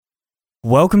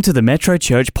Welcome to the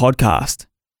Metrochurch podcast.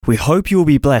 We hope you will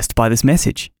be blessed by this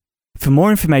message. For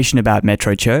more information about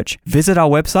Metrochurch, visit our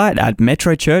website at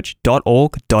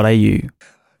metrochurch.org.au.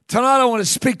 Tonight I want to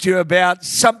speak to you about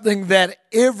something that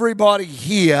everybody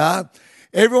here,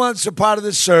 everyone's a part of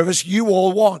this service, you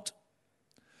all want.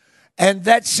 And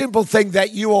that simple thing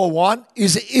that you all want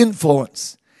is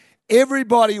influence.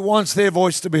 Everybody wants their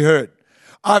voice to be heard.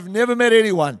 I've never met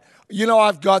anyone.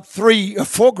 I've got 3 or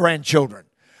 4 grandchildren.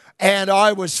 And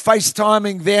I was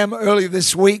FaceTiming them earlier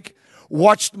this week,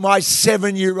 watched my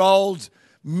 7-year-old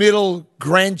middle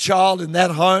grandchild in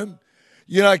that home,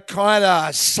 kind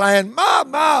of saying,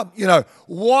 Mom,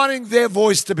 wanting their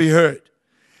voice to be heard.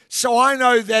 So I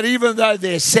know that even though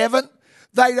they're 7,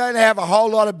 they don't have a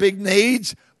whole lot of big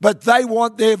needs, but they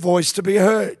want their voice to be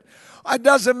heard. It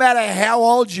doesn't matter how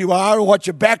old you are or what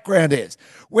your background is,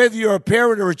 whether you're a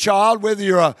parent or a child, whether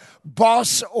you're a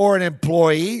boss or an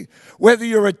employee, whether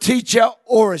you're a teacher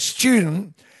or a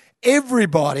student,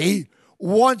 everybody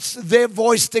wants their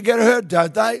voice to get heard,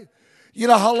 don't they?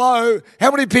 Hello,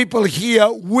 how many people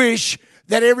here wish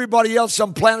that everybody else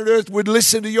on planet Earth would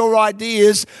listen to your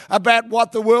ideas about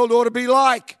what the world ought to be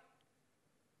like?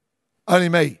 Only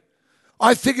me.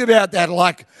 I think about that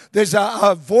like there's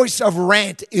a voice of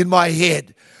rant in my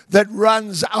head that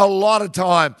runs a lot of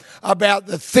time about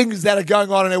the things that are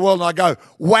going on in our world. And I go,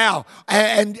 wow,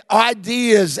 and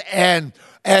ideas and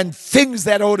things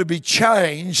that ought to be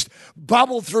changed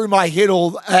bubble through my head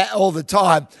all the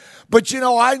time. But,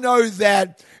 I know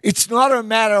that it's not a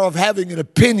matter of having an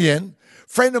opinion. A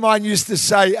friend of mine used to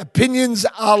say, opinions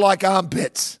are like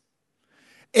armpits.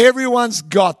 Everyone's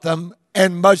got them,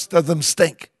 and most of them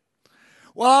stink.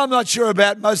 Well, I'm not sure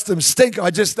about most of them stink.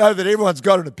 I just know that everyone's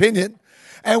got an opinion.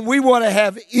 And we want to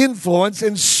have influence.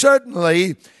 And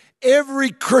certainly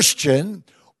every Christian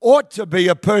ought to be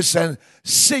a person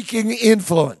seeking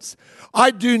influence.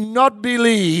 I do not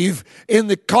believe in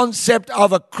the concept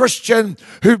of a Christian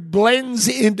who blends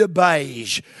into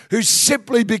beige, who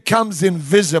simply becomes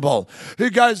invisible, who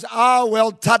goes,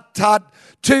 tut,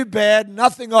 too bad,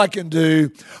 nothing I can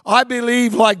do. I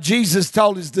believe, like Jesus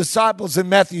told his disciples in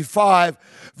Matthew 5,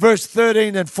 verse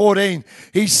 13 and 14,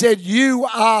 he said, you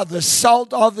are the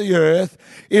salt of the earth.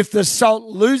 If the salt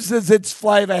loses its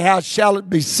flavor, how shall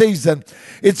it be seasoned?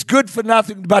 It's good for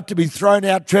nothing but to be thrown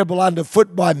out, trampled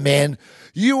underfoot by men.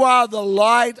 You are the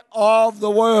light of the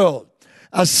world.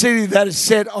 A city that is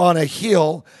set on a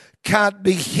hill can't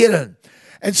be hidden.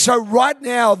 And so right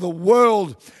now, the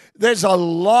world, there's a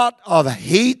lot of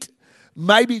heat,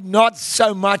 maybe not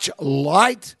so much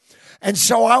light. And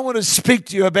so I want to speak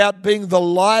to you about being the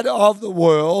light of the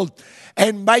world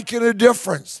and making a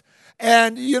difference.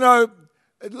 And,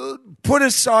 put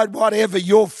aside whatever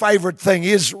your favorite thing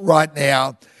is right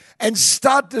now and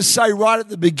start to say right at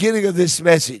the beginning of this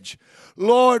message,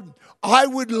 Lord, I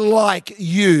would like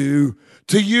you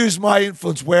to use my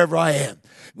influence wherever I am.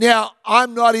 Now,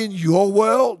 I'm not in your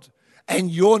world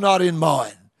and you're not in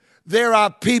mine. There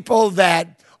are people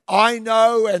that I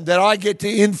know and that I get to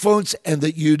influence and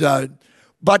that you don't.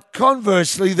 But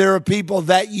conversely, there are people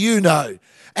that you know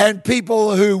and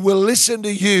people who will listen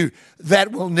to you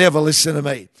that will never listen to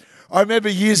me. I remember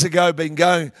years ago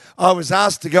I was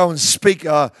asked to go and speak.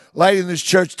 A lady in this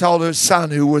church told her son,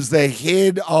 who was the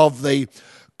head of the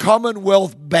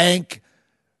Commonwealth Bank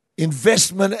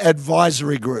Investment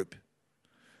Advisory Group.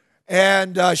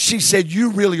 And she said, you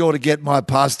really ought to get my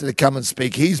pastor to come and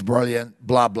speak. He's brilliant,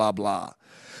 blah, blah, blah.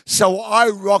 So I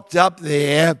rocked up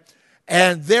there,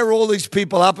 and there are all these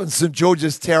people up in St.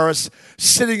 George's Terrace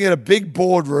sitting in a big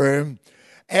boardroom,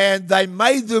 and they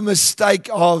made the mistake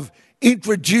of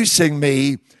introducing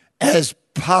me as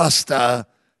Pastor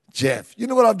Geoff. You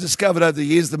know what I've discovered over the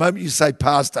years? The moment you say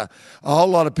pastor, a whole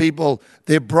lot of people,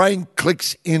 their brain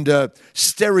clicks into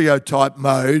stereotype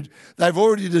mode. They've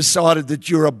already decided that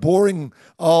you're a boring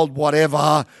old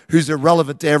whatever who's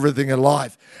irrelevant to everything in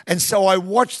life. And so I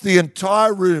watched the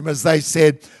entire room as they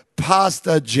said,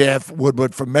 Pastor Geoff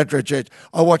Woodward from Metrochurch.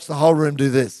 I watched the whole room do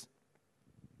this.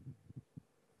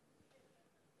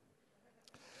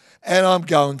 And I'm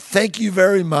going, thank you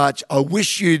very much. I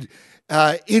wish you'd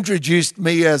introduced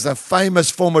me as a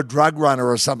famous former drug runner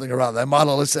or something or other. They might have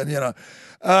listened,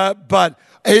 But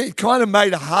it kind of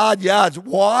made hard yards.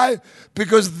 Why?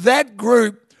 Because that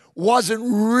group wasn't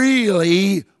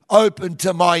really open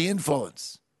to my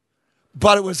influence,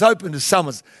 but it was open to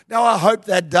someone's. Now, I hope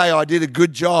that day I did a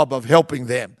good job of helping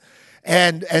them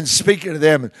and speaking to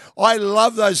them. I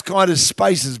love those kind of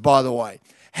spaces, by the way.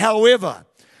 However,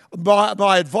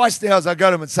 my advice now is I go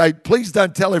to them and say, please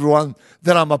don't tell everyone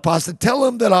that I'm a pastor. Tell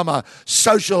them that I'm a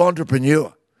social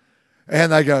entrepreneur.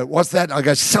 And they go, what's that? I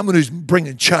go, someone who's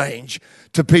bringing change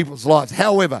to people's lives.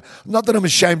 However, not that I'm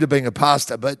ashamed of being a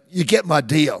pastor, but you get my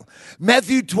deal.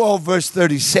 Matthew 12, verse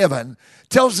 37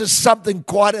 tells us something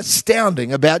quite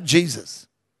astounding about Jesus.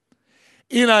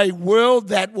 In a world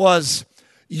that was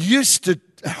used to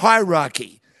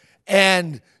hierarchy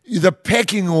and the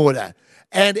pecking order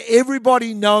and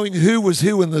everybody knowing who was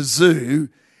who in the zoo,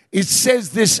 it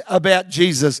says this about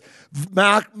Jesus.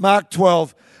 Mark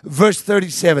 12, verse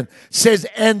 37 says,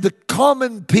 and the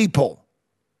common people,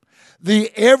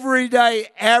 the everyday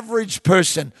average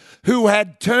person who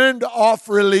had turned off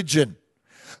religion,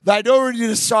 they'd already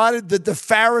decided that the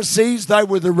Pharisees, they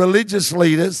were the religious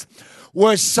leaders,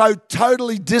 were so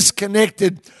totally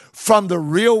disconnected from the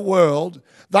real world,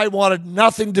 they wanted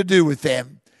nothing to do with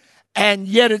them. And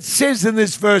yet it says in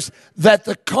this verse that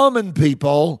the common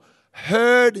people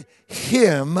heard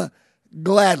him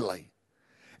gladly.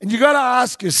 And you got to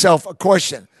ask yourself a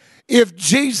question. If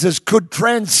Jesus could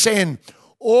transcend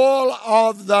all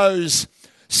of those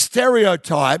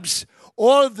stereotypes,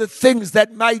 all of the things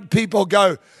that made people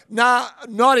go, nah,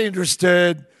 not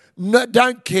interested, no,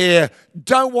 don't care,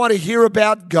 don't want to hear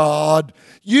about God,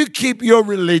 you keep your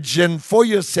religion for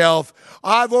yourself,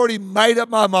 I've already made up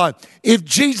my mind. If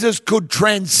Jesus could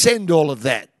transcend all of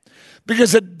that,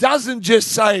 because it doesn't just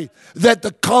say that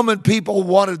the common people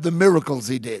wanted the miracles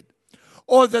he did,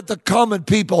 or that the common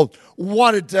people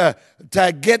wanted to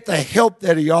get the help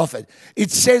that he offered.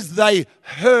 It says they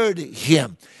heard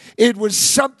him. It was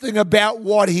something about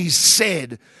what he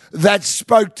said that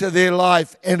spoke to their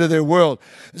life and to their world.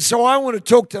 So I want to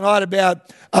talk tonight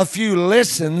about a few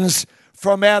lessons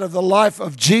from out of the life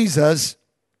of Jesus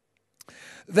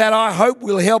that I hope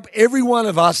will help every one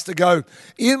of us to go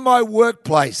in my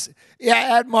workplace,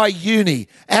 at my uni,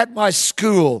 at my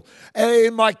school,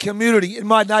 in my community, in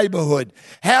my neighborhood.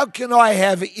 How can I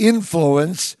have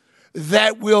influence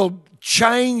that will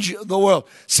change the world?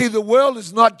 See, the world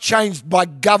is not changed by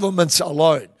governments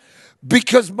alone,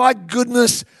 because, my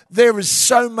goodness, there is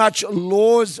so much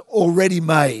laws already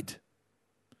made.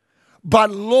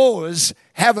 But laws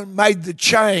haven't made the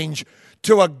change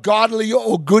to a godly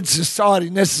or good society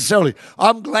necessarily.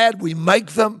 I'm glad we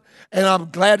make them, and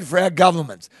I'm glad for our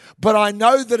governments. But I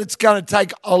know that it's going to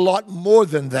take a lot more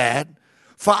than that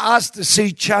for us to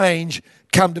see change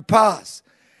come to pass.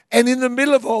 And in the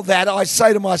middle of all that, I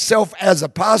say to myself as a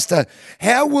pastor,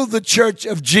 how will the Church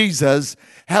of Jesus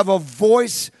have a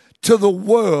voice to the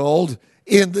world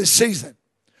in this season?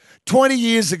 20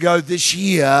 years ago this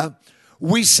year,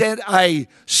 we sent a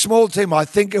small team, I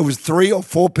think it was 3 or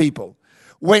 4 people,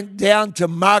 went down to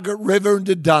Margaret River and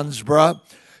to Dunsborough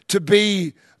to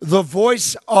be the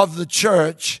voice of the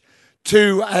church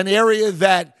to an area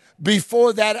that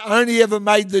before that only ever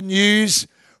made the news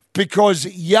because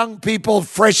young people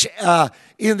fresh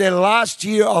in their last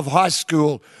year of high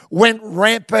school went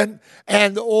rampant,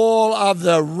 and all of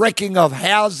the wrecking of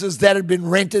houses that had been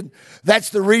rented. That's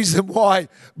the reason why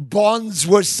bonds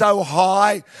were so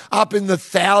high, up in the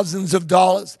thousands of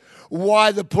dollars.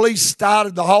 Why the police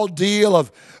started the whole deal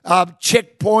of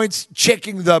checkpoints,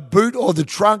 checking the boot or the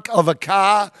trunk of a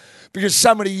car, because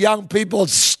so many young people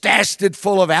stashed it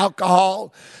full of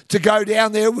alcohol to go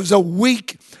down there. It was a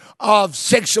week of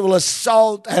sexual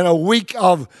assault and a week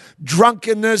of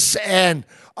drunkenness and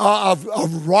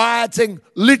of rioting,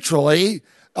 literally.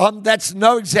 That's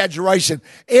no exaggeration.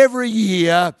 Every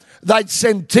year, they'd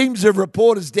send teams of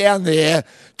reporters down there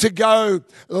to go,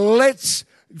 let's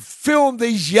film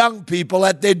these young people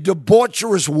at their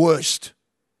debaucherous worst.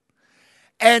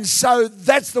 And so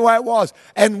that's the way it was.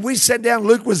 And we sat down,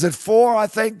 Luke was at 4, I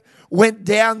think, went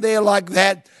down there like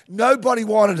that. Nobody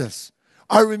wanted us.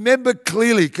 I remember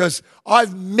clearly because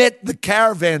I've met the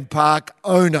caravan park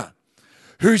owner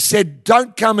who said,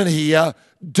 don't come in here,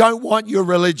 don't want your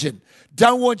religion,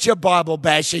 don't want your Bible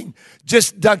bashing,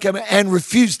 just don't come in, and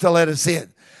refused to let us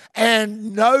in.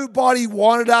 And nobody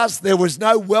wanted us. There was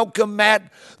no welcome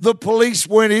mat. The police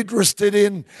weren't interested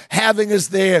in having us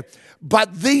there.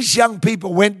 But these young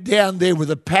people went down there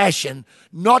with a passion,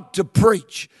 not to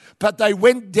preach, but they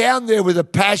went down there with a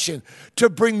passion to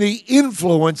bring the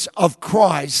influence of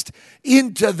Christ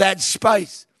into that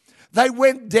space. They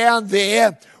went down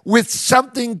there with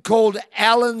something called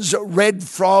Allen's Red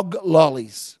Frog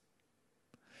lollies.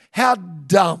 How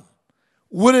dumb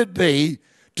would it be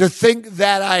to think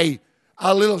that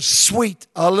a little sweet,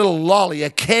 a little lolly, a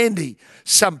candy,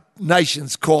 some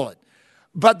nations call it,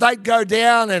 but they'd go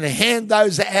down and hand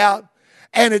those out,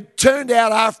 and it turned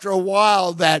out after a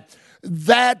while that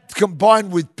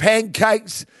combined with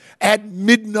pancakes at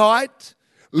midnight,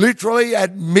 literally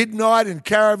at midnight in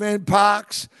caravan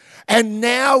parks, and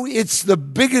now it's the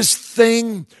biggest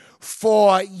thing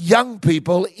for young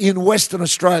people in Western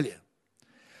Australia.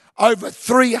 Over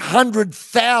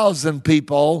 300,000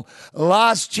 people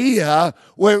last year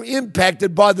were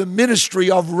impacted by the ministry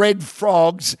of Red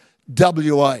Frogs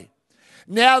WA.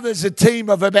 Now there's a team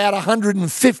of about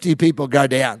 150 people go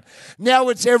down. Now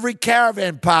it's every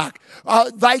caravan park.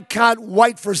 They can't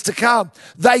wait for us to come.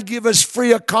 They give us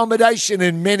free accommodation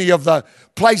in many of the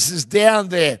places down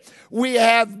there. We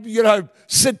have,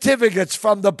 certificates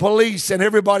from the police and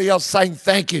everybody else saying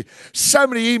thank you. So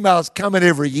many emails coming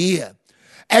every year.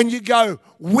 And you go,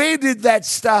 where did that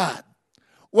start?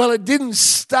 Well, it didn't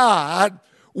start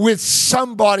with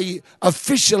somebody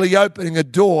officially opening a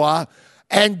door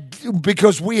and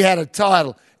because we had a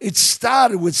title. It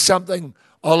started with something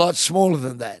a lot smaller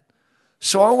than that.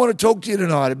 So I want to talk to you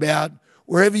tonight about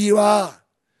wherever you are,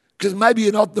 because maybe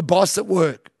you're not the boss at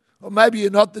work, or maybe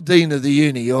you're not the dean of the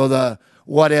uni or the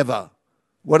whatever.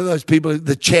 What are those people,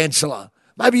 the chancellor?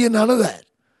 Maybe you're none of that.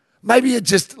 Maybe you're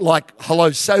just like,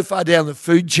 hello, so far down the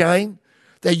food chain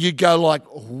that you go like,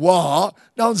 what?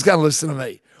 No one's going to listen to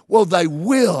me. Well, they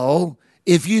will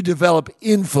if you develop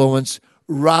influence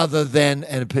rather than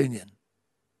an opinion.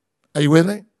 Are you with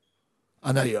me?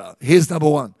 I know you are. Here's number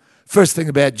one. First thing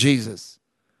about Jesus,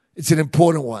 it's an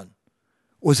important one,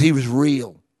 was he was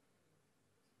real.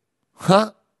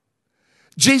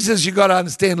 Jesus, you got to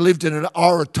understand, lived in an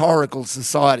oratorical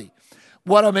society.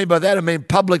 What I mean by that, I mean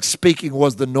public speaking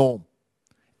was the norm.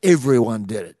 Everyone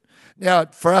did it. Now,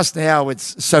 for us now,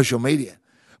 it's social media.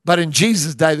 But in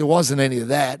Jesus' day, there wasn't any of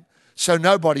that, so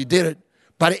nobody did it.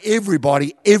 But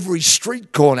everybody, every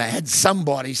street corner had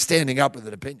somebody standing up with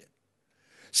an opinion.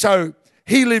 So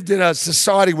he lived in a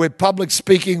society where public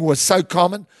speaking was so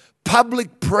common.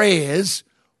 Public prayers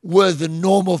were the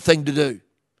normal thing to do.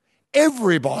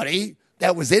 Everybody,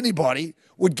 that was anybody,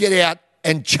 would get out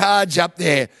and charge up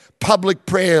their public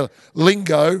prayer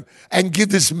lingo and give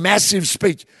this massive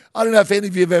speech. I don't know if any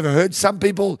of you have ever heard, some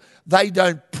people, they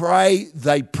don't pray,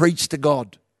 they preach to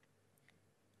God.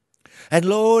 And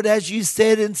Lord, as you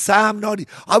said in Psalm 90,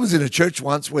 I was in a church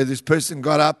once where this person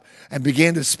got up and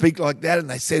began to speak like that, and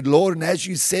they said, Lord, and as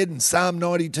you said in Psalm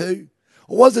 92,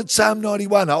 or was it Psalm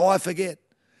 91? Oh, I forget.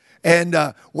 And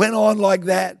went on like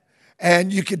that,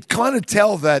 and you could kind of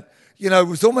tell that, it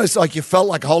was almost like you felt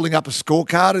like holding up a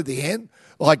scorecard at the end.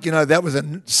 Like, that was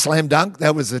a slam dunk.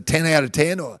 That was a 10 out of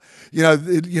 10. Or,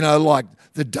 like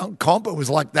the dunk comp, it was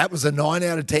like that was a 9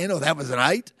 out of 10 or that was an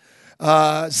 8.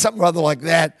 Something rather like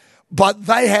that. But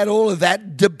they had all of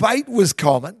that. Debate was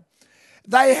common.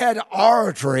 They had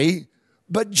oratory,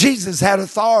 but Jesus had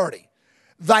authority.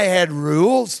 They had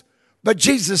rules, but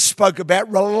Jesus spoke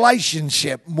about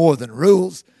relationship more than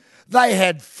rules. They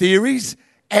had theories,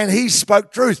 and he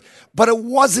spoke truth. But it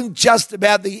wasn't just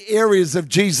about the areas of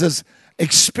Jesus'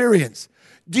 experience.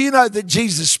 Do you know that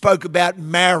Jesus spoke about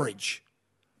marriage,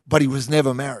 but he was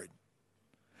never married?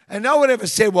 And no one ever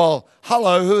said, well,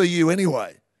 hello, who are you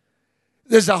anyway?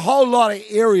 There's a whole lot of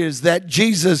areas that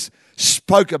Jesus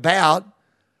spoke about,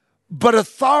 but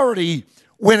authority,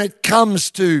 when it comes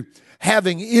to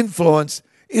having influence,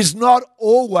 is not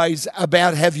always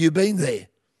about have you been there.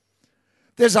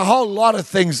 There's a whole lot of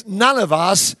things. None of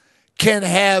us can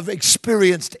have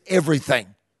experienced everything.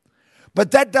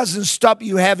 But that doesn't stop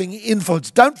you having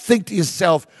influence. Don't think to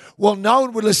yourself, well, no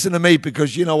one would listen to me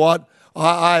because you know what?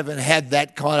 I haven't had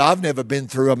that I've never been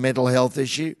through a mental health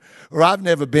issue, or I've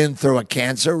never been through a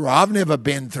cancer, or I've never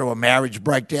been through a marriage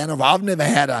breakdown, or I've never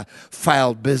had a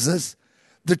failed business.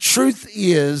 The truth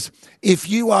is, if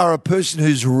you are a person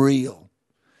who's real,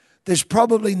 there's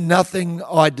probably nothing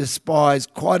I despise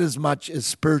quite as much as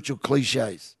spiritual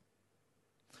cliches.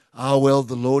 Oh, well,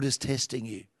 the Lord is testing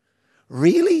you.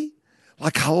 Really?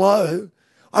 Like, hello?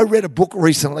 I read a book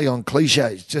recently on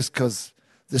cliches just because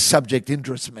the subject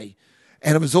interests me.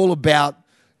 And it was all about,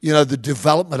 the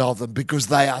development of them because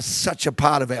they are such a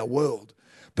part of our world.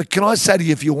 But can I say to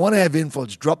you, if you want to have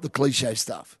influence, drop the cliche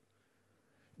stuff.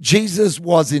 Jesus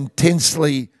was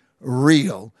intensely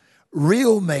real.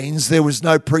 Real means there was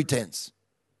no pretense.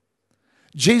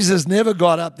 Jesus never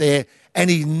got up there and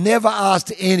he never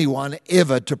asked anyone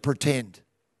ever to pretend.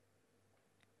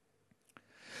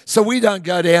 So we don't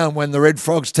go down when the Red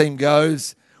Frogs team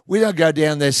goes. We don't go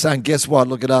down there saying, guess what,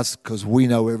 look at us, because we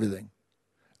know everything.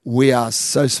 We are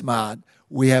so smart.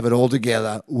 We have it all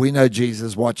together. We know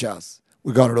Jesus, watch us.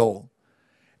 We got it all.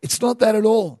 It's not that at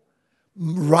all.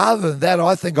 Rather than that,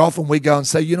 I think often we go and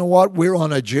say, you know what, we're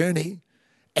on a journey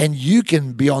and you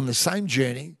can be on the same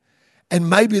journey, and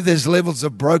maybe there's levels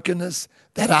of brokenness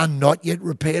that are not yet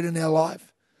repaired in our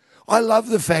life. I love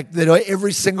the fact that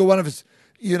every single one of us,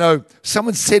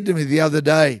 someone said to me the other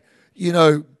day,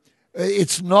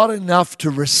 it's not enough to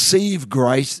receive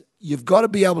grace. You've got to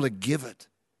be able to give it.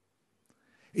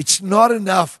 It's not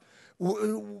enough.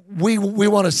 We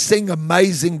want to sing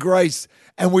Amazing Grace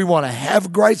and we want to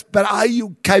have grace, but are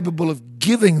you capable of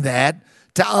giving that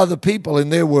to other people in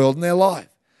their world and their life?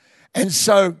 And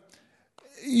so,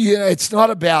 it's not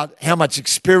about how much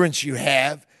experience you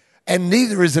have, and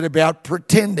neither is it about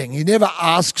pretending. He never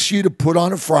asks you to put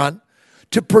on a front,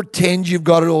 to pretend you've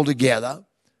got it all together.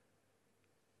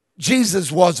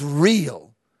 Jesus was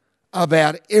real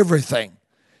about everything.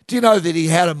 Do you know that he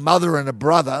had a mother and a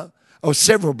brother, or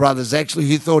several brothers actually,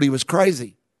 who thought he was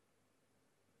crazy?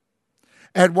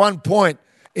 At one point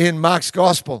in Mark's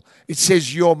gospel, it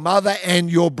says, your mother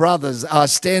and your brothers are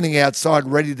standing outside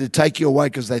ready to take you away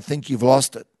because they think you've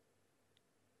lost it.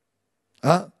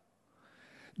 Huh?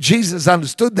 Jesus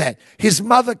understood that. His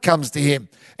mother comes to him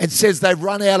and says they've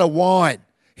run out of wine.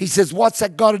 He says, what's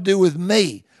that got to do with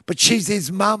me? But she's his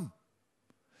mum.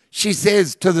 She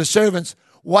says to the servants,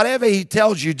 whatever he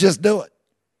tells you, just do it.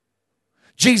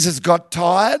 Jesus got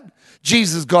tired.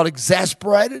 Jesus got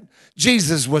exasperated.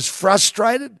 Jesus was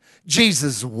frustrated.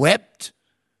 Jesus wept.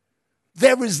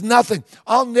 There is nothing.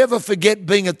 I'll never forget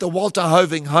being at the Walter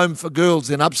Hoving Home for Girls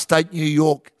in upstate New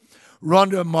York.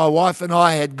 Rhonda, my wife, and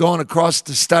I had gone across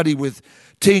to study with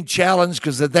Teen Challenge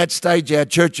because at that stage our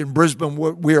church in Brisbane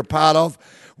we're a part of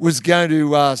was going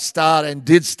to start and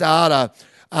did start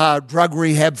a drug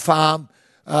rehab farm,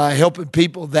 helping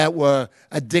people that were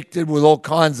addicted with all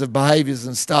kinds of behaviours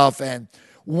and stuff. And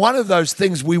one of those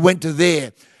things we went to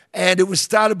there, and it was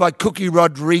started by Cookie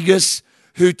Rodriguez,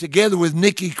 who together with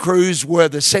Nicky Cruz were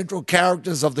the central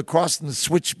characters of The Cross and the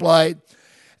Switchblade.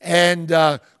 And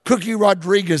Cookie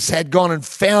Rodriguez had gone and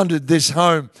founded this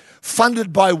home,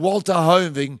 funded by Walter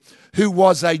Hoving, who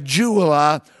was a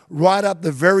jeweler right up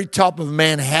the very top of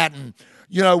Manhattan,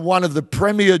 one of the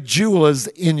premier jewelers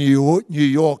in New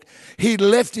York. He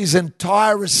left his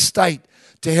entire estate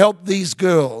to help these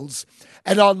girls,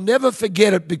 and I'll never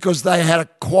forget it because they had a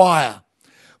choir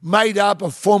made up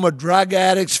of former drug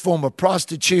addicts, former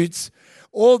prostitutes,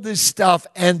 all this stuff,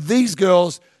 and these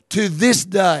girls, to this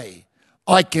day,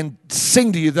 I can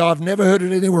sing to you, though I've never heard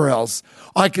it anywhere else,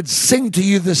 I could sing to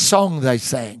you the song they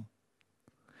sang.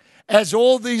 As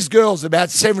all these girls, about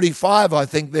 75 I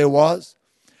think there was,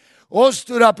 all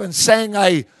stood up and sang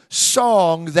a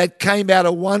song that came out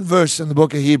of one verse in the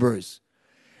book of Hebrews.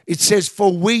 It says,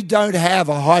 for we don't have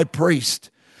a high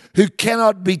priest who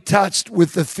cannot be touched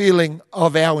with the feeling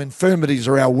of our infirmities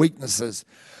or our weaknesses,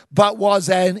 but was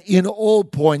in all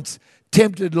points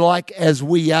tempted like as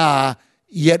we are,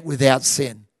 yet without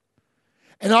sin.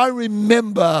 And I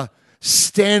remember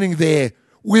standing there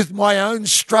with my own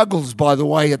struggles, by the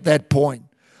way, at that point,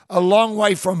 a long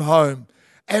way from home.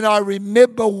 And I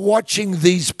remember watching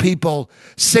these people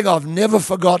sing. I've never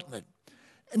forgotten it,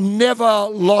 never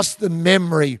lost the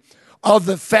memory of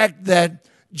the fact that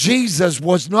Jesus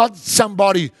was not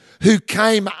somebody who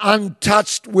came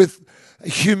untouched with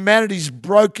humanity's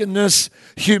brokenness,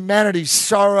 humanity's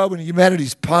sorrow, and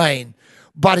humanity's pain.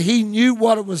 But he knew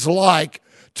what it was like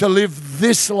to live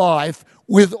this life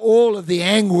with all of the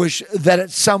anguish that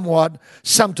it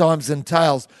sometimes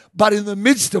entails. But in the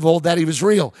midst of all that, he was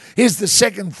real. Here's the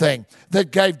second thing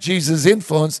that gave Jesus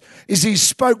influence, is he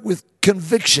spoke with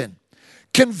conviction.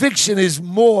 Conviction is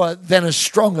more than a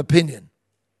strong opinion.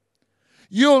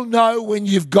 You'll know when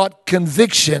you've got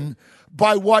conviction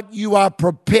by what you are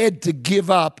prepared to give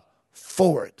up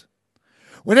for it.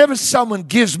 Whenever someone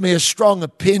gives me a strong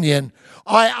opinion,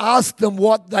 I ask them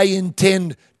what they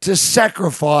intend to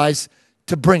sacrifice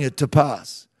to bring it to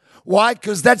pass. Why?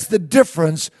 Because that's the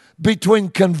difference between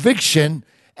conviction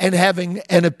and having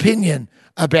an opinion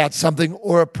about something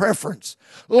or a preference.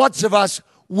 Lots of us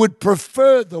would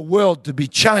prefer the world to be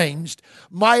changed.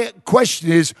 My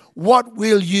question is, what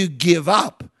will you give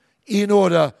up in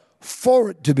order for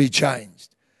it to be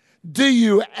changed? Do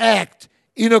you act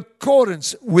in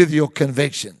accordance with your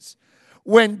convictions?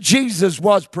 When Jesus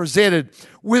was presented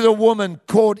with a woman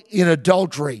caught in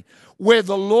adultery, where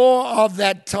the law of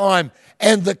that time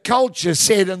and the culture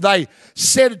said, and they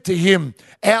said it to him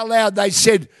out loud, they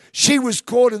said she was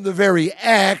caught in the very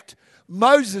act.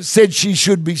 Moses said she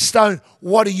should be stoned.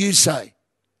 What do you say?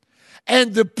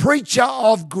 And the preacher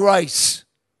of grace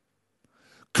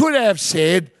could have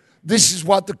said, this is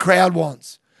what the crowd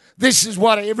wants. This is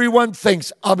what everyone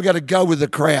thinks. I'm going to go with the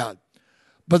crowd.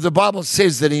 But the Bible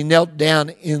says that he knelt down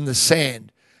in the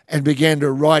sand and began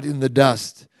to write in the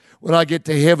dust. When I get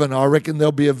to heaven, I reckon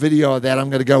there'll be a video of that I'm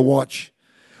going to go watch.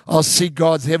 I'll see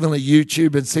God's heavenly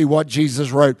YouTube and see what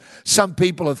Jesus wrote. Some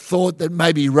people have thought that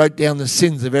maybe he wrote down the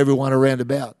sins of everyone around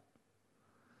about.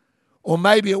 Or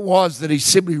maybe it was that he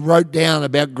simply wrote down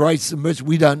about grace and mercy.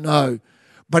 We don't know.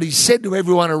 But he said to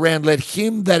everyone around, let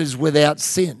him that is without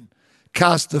sin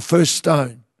cast the first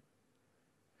stone.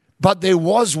 But there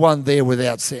was one there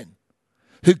without sin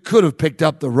who could have picked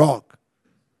up the rock.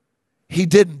 He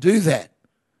didn't do that.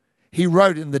 He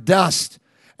wrote in the dust.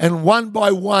 And one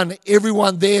by one,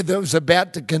 everyone there that was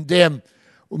about to condemn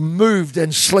moved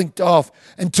and slinked off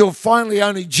until finally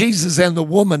only Jesus and the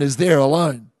woman is there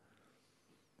alone.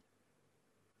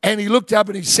 And he looked up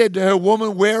and he said to her,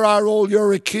 woman, where are all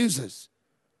your accusers?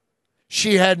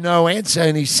 She had no answer,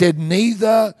 and he said,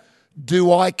 neither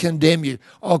do I condemn you.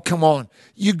 Oh, come on.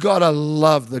 You got to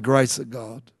love the grace of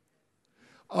God.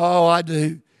 Oh, I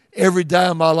do. Every day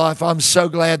of my life, I'm so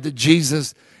glad that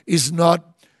Jesus is not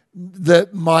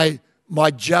my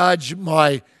judge.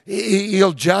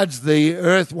 He'll judge the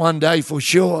earth one day for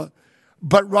sure.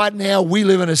 But right now, we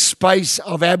live in a space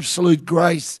of absolute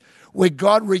grace where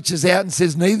God reaches out and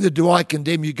says, neither do I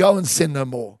condemn you. Go and sin no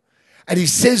more. And he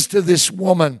says to this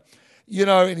woman,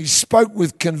 and he spoke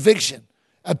with conviction.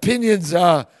 Opinions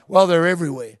are, they're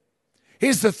everywhere.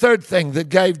 Here's the third thing that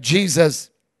gave Jesus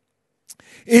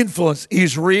influence.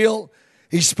 He's real.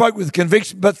 He spoke with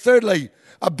conviction. But thirdly,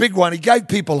 a big one, he gave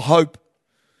people hope.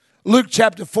 Luke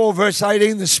chapter 4, verse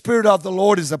 18, the Spirit of the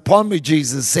Lord is upon me,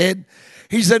 Jesus said.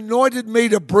 He's anointed me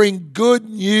to bring good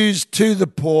news to the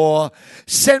poor,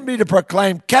 sent me to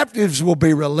proclaim captives will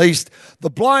be released, the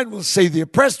blind will see, the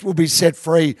oppressed will be set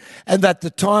free, and that the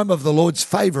time of the Lord's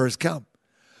favor has come.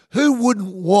 Who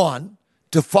wouldn't want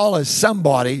to follow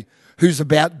somebody who's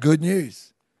about good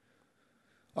news?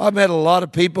 I've met a lot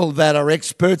of people that are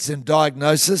experts in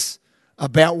diagnosis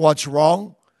about what's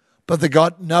wrong, but they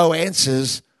got no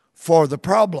answers for the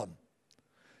problem.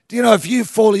 Do you know if you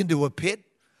fall into a pit,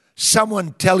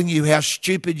 someone telling you how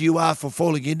stupid you are for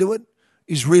falling into it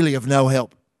is really of no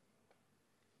help?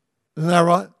 Isn't that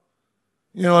right?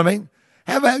 You know what I mean?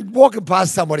 How about walking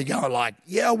past somebody going like,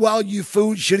 you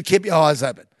fool, should have kept your eyes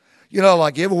open. You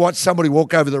ever watch somebody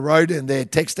walk over the road and they're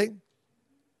texting?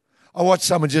 I watched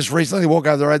someone just recently walk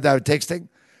over the road, they were texting,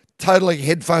 totally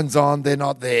headphones on, they're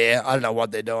not there. I don't know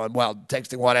what they're doing.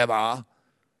 Texting, whatever.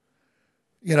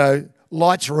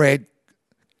 Lights red,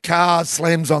 car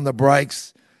slams on the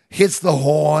brakes, hits the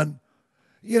horn,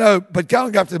 but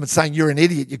going up to them and saying, you're an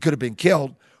idiot, you could have been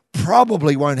killed,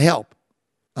 probably won't help.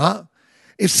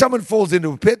 If someone falls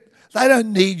into a pit, they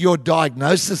don't need your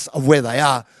diagnosis of where they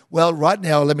are. Well, right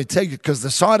now, let me tell you, because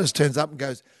the scientist turns up and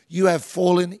goes, you have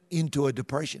fallen into a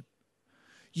depression.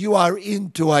 You are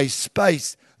into a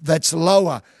space that's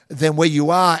lower than where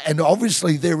you are, and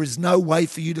obviously there is no way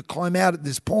for you to climb out at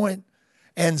this point.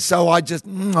 And so I just,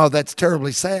 that's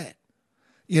terribly sad.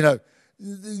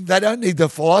 They don't need the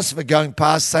philosopher going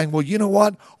past saying, well, you know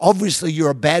what? Obviously you're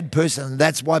a bad person and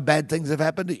that's why bad things have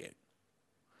happened to you.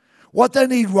 What they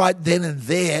need right then and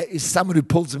there is someone who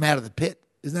pulls them out of the pit.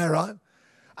 Isn't that right?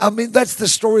 I mean, that's the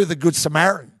story of the Good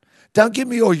Samaritan. Don't give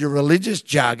me all your religious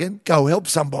jargon. Go help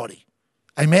somebody.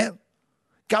 Amen?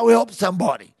 Go help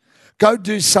somebody. Go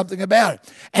do something about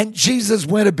it. And Jesus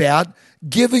went about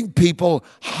giving people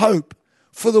hope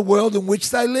for the world in which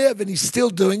they live, and he's still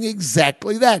doing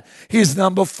exactly that. Here's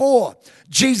number 4.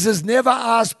 Jesus never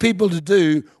asked people to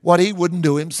do what he wouldn't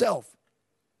do himself.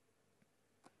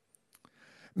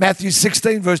 Matthew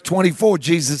 16, verse 24,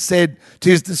 Jesus said to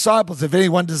his disciples, if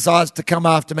anyone desires to come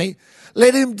after me,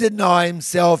 let him deny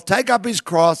himself, take up his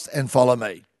cross, and follow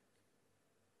me.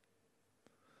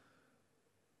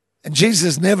 And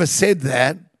Jesus never said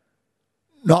that,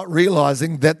 not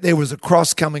realizing that there was a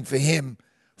cross coming for him,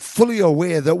 fully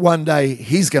aware that one day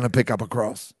he's going to pick up a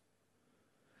cross.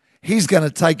 He's going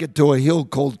to take it to a hill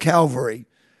called Calvary,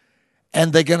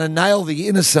 and they're going to nail the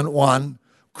innocent one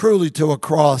cruelly to a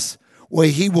cross where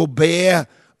he will bear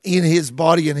in his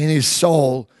body and in his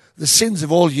soul the sins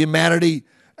of all humanity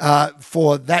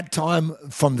for that time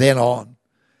from then on,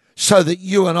 so that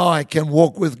you and I can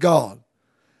walk with God.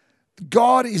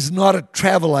 God is not a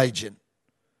travel agent.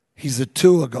 He's a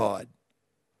tour guide.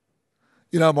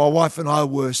 My wife and I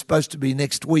were supposed to be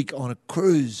next week on a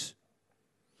cruise.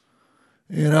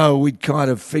 We'd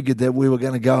kind of figured that we were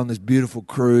going to go on this beautiful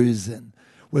cruise, and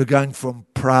we're going from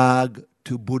Prague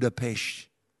to Budapest.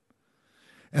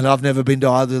 And I've never been to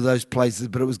either of those places,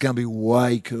 but it was going to be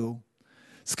way cool.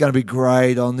 It's going to be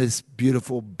great on this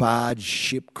beautiful barge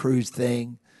ship cruise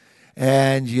thing.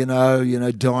 And,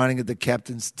 dining at the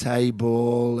captain's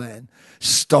table and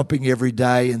stopping every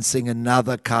day and seeing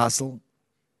another castle,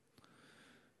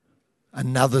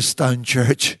 another stone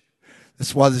church.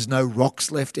 That's why there's no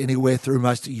rocks left anywhere through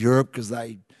most of Europe, because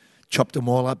they chopped them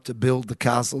all up to build the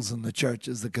castles and the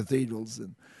churches, the cathedrals.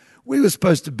 And we were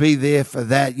supposed to be there for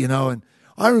that, and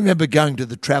I remember going to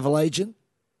the travel agent.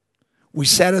 We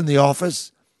sat in the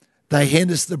office, they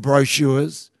hand us the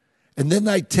brochures, and then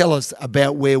they tell us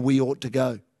about where we ought to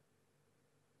go.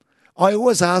 I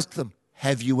always ask them,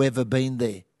 have you ever been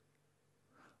there?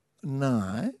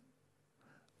 No,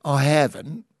 I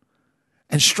haven't.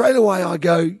 And straight away I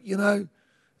go,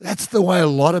 that's the way a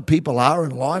lot of people are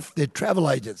in life. They're travel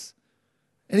agents.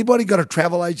 Anybody got a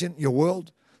travel agent in your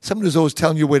world? Someone who's always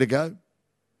telling you where to go?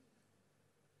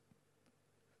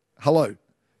 Hello.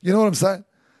 You know what I'm saying?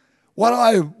 What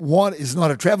I want is not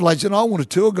a travel agent. I want a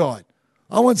tour guide.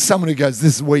 I want someone who goes,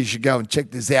 this is where you should go and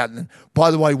check this out. And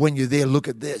by the way, when you're there, look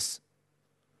at this.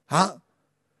 Huh?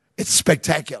 It's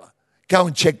spectacular. Go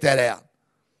and check that out.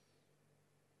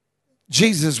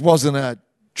 Jesus wasn't a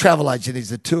travel agent.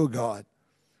 He's a tour guide.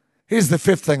 Here's the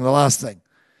fifth thing, the last thing,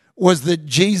 was that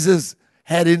Jesus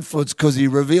had influence because he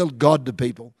revealed God to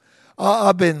people.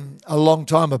 I've been a long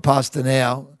time a pastor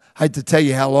now. Hate to tell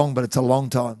you how long, but it's a long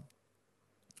time.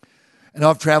 And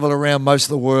I've traveled around most of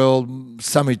the world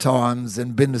so many times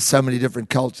and been to so many different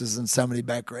cultures and so many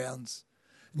backgrounds.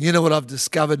 You know what I've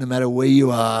discovered? No matter where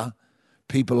you are,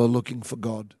 people are looking for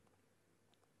God.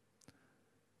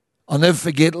 I'll never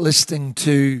forget listening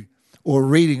to, or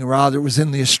reading rather, it was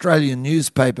in the Australian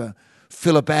newspaper,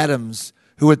 Philip Adams,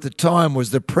 who at the time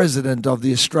was the president of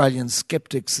the Australian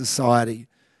Skeptics Society,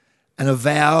 an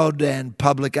avowed and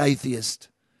public atheist.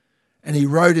 And he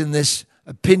wrote in this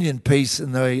opinion piece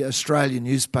in the Australian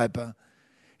newspaper,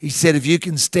 he said, if you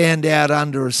can stand out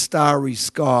under a starry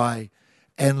sky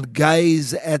and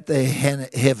gaze at the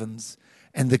heavens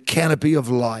and the canopy of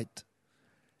light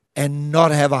and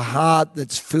not have a heart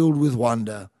that's filled with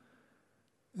wonder,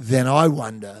 then I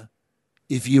wonder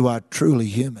if you are truly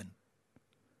human.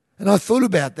 And I thought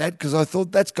about that because I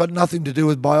thought that's got nothing to do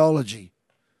with biology.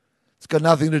 It's got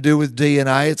nothing to do with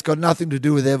DNA. It's got nothing to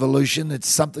do with evolution. It's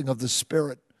something of the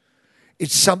spirit.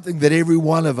 It's something that every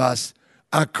one of us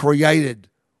are created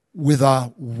with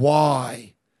a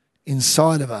why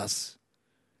inside of us.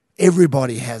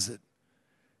 Everybody has it.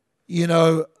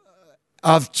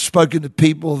 I've spoken to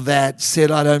people that said,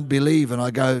 I don't believe. And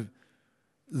I go,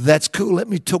 that's cool. Let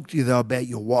me talk to you, though, about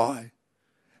your why.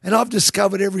 And I've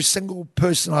discovered every single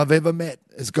person I've ever met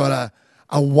has got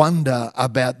a wonder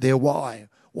about their why.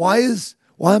 Why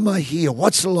am I here?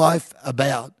 What's life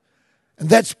about? And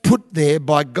that's put there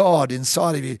by God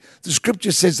inside of you. The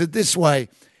scripture says it this way,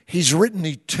 he's written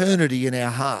eternity in our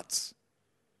hearts.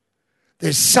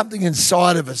 There's something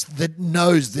inside of us that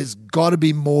knows there's got to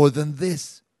be more than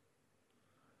this.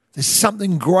 There's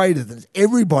something greater than this.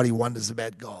 Everybody wonders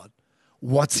about God.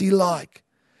 What's he like?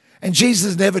 And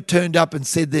Jesus never turned up and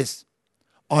said this,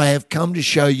 I have come to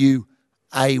show you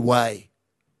a way.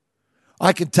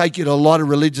 I could take you to a lot of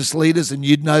religious leaders and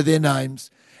you'd know their names,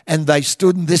 and they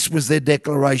stood and this was their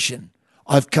declaration.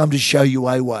 I've come to show you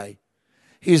a way.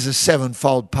 Here's a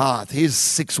sevenfold path. Here's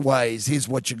 6 ways. Here's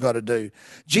what you've got to do.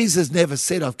 Jesus never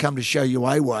said, I've come to show you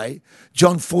a way.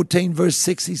 John 14, verse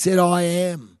 6, he said, I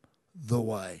am the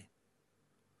way,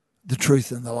 the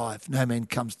truth, and the life. No man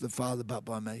comes to the Father but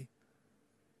by me.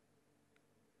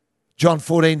 John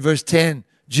 14, verse 10,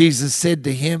 Jesus said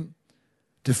to him,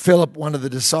 to Philip, one of the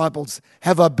disciples,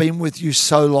 have I been with you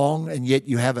so long and yet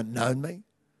you haven't known me?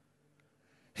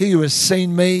 He who has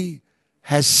seen me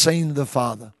has seen the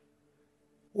Father.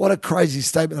 What a crazy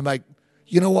statement to make.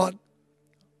 You know what?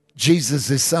 Jesus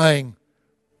is saying,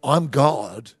 I'm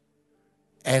God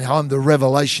and I'm the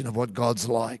revelation of what God's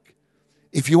like.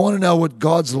 If you want to know what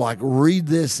God's like, read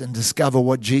this and discover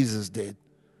what Jesus did.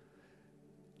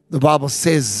 The Bible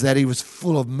says that he was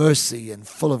full of mercy and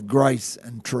full of grace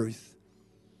and truth.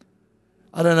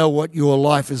 I don't know what your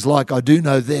life is like. I do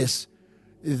know this,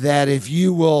 that if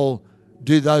you will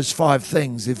do those 5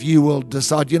 things, if you will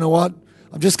decide, you know what,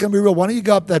 I'm just going to be real. Why don't you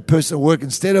go up to that person at work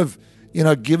instead of,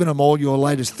 giving them all your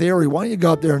latest theory, why don't you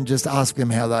go up there and just ask them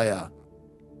how they are?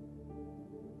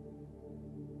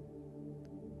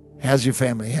 How's your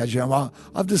family? How's your mom?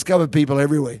 I've discovered people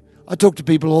everywhere. I talk to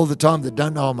people all the time that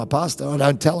don't know I'm a pastor. I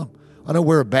don't tell them. I don't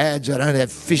wear a badge. I don't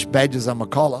have fish badges on my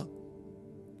collar.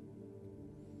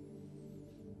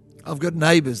 I've got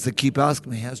neighbours that keep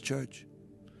asking me, how's church?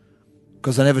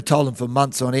 Because I never told them for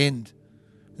months on end.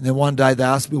 And then one day they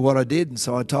asked me what I did, and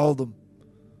so I told them.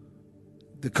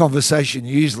 The conversation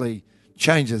usually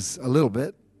changes a little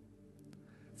bit.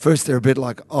 First they're a bit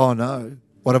like, oh no,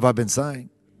 what have I been saying?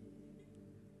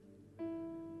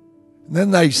 And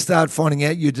then they start finding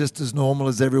out you're just as normal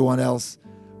as everyone else.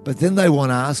 But then they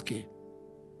want to ask you,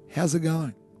 how's it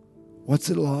going? What's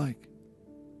it like?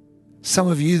 Some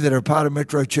of you that are part of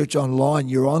Metro Church online,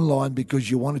 you're online because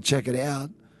you want to check it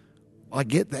out. I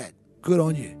get that. Good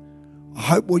on you. I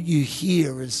hope what you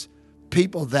hear is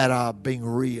people that are being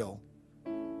real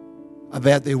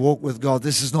about their walk with God.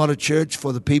 This is not a church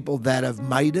for the people that have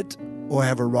made it or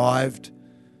have arrived.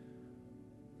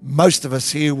 Most of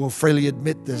us here will freely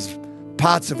admit there's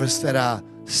parts of us that are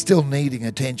still needing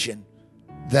attention,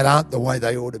 that aren't the way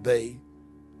they ought to be.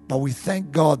 But we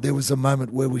thank God there was a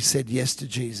moment where we said yes to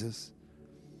Jesus.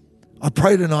 I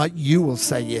pray tonight you will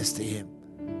say yes to him,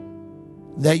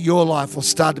 that your life will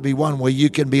start to be one where you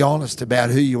can be honest about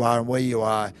who you are and where you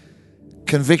are.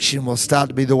 Conviction will start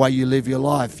to be the way you live your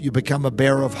life. You become a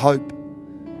bearer of hope.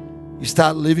 You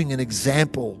start living an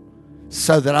example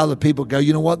so that other people go,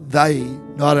 you know what? They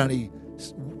not only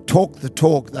talk the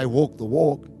talk, they walk the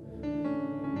walk.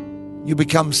 You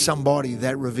become somebody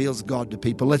that reveals God to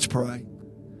people. Let's pray.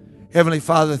 Heavenly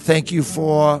Father, thank you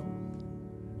for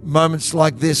moments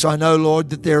like this. I know, Lord,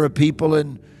 that there are people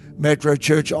in Metro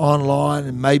Church online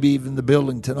and maybe even the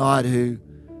building tonight who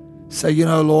say, you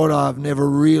know, Lord, I've never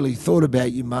really thought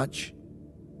about you much.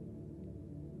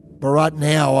 But right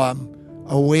now I'm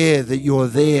aware that you're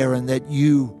there and that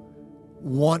you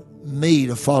want me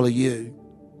to follow you.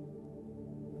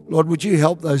 Lord, would you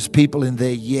help those people in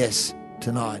their yes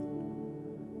tonight?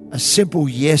 A simple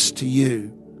yes to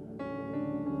you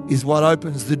is what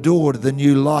opens the door to the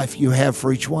new life you have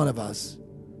for each one of us.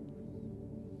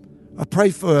 I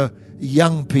pray for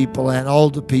young people and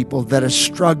older people that are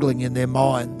struggling in their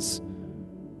minds.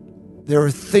 There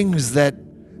are things that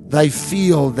they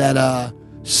feel that are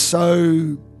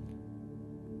so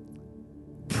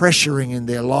pressuring in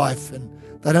their life, and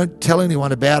they don't tell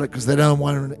anyone about it because they don't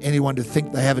want anyone to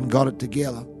think they haven't got it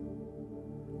together.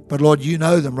 But Lord, you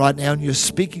know them right now and you're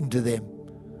speaking to them.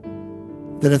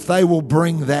 That if they will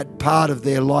bring that part of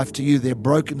their life to you, their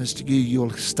brokenness to you,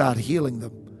 you'll start healing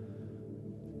them.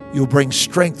 You'll bring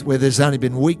strength where there's only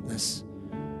been weakness.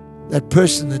 That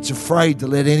person that's afraid to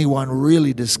let anyone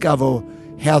really discover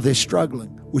how they're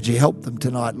struggling, would you help them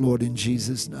tonight, Lord, in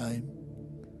Jesus' name?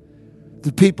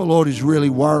 The people, Lord, who's really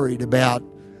worried about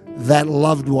that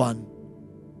loved one,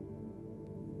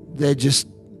 they just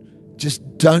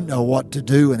don't know what to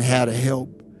do and how to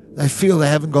help. They feel they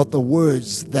haven't got the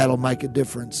words that'll make a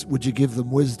difference. Would you give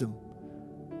them wisdom?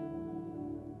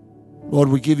 Lord,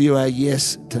 we give you our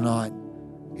yes tonight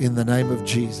in the name of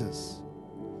Jesus.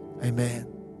 Amen.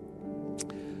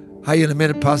 Hey, in a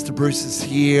minute, Pastor Bruce is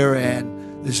here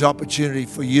and there's opportunity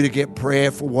for you to get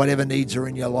prayer for whatever needs are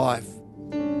in your life.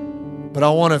 But I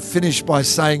want to finish by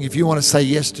saying, if you want to say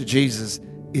yes to Jesus,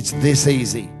 it's this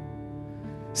easy.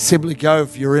 Simply go,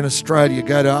 if you're in Australia,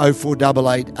 go to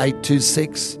 0488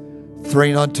 826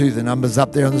 392. The number's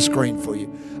up there on the screen for you.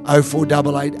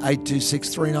 0488 826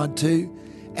 392.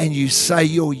 And you say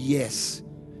your yes.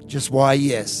 Just why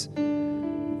yes.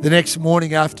 The next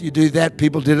morning after you do that,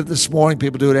 people did it this morning,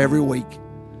 people do it every week.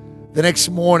 The next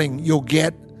morning you'll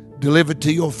get delivered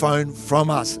to your phone from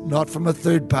us, not from a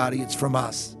third party, it's from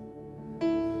us.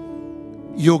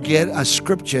 You'll get a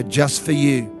scripture just for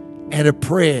you and a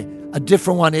prayer, a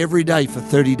different one every day for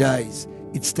 30 days.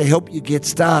 It's to help you get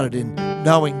started in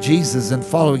knowing Jesus and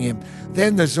following him.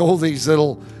 Then there's all these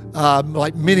little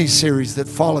like mini series that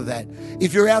follow that.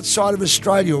 If you're outside of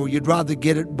Australia or you'd rather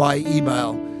get it by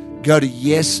email, go to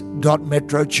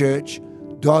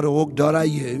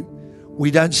yes.metrochurch.org.au.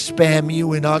 We don't spam you.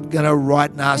 We're not going to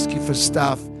write and ask you for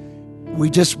stuff. We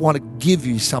just want to give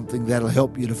you something that'll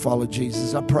help you to follow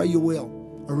Jesus. I pray you will.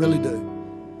 I really do.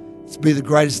 It's be the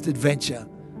greatest adventure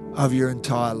of your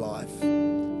entire life.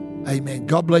 Amen.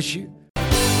 God bless you.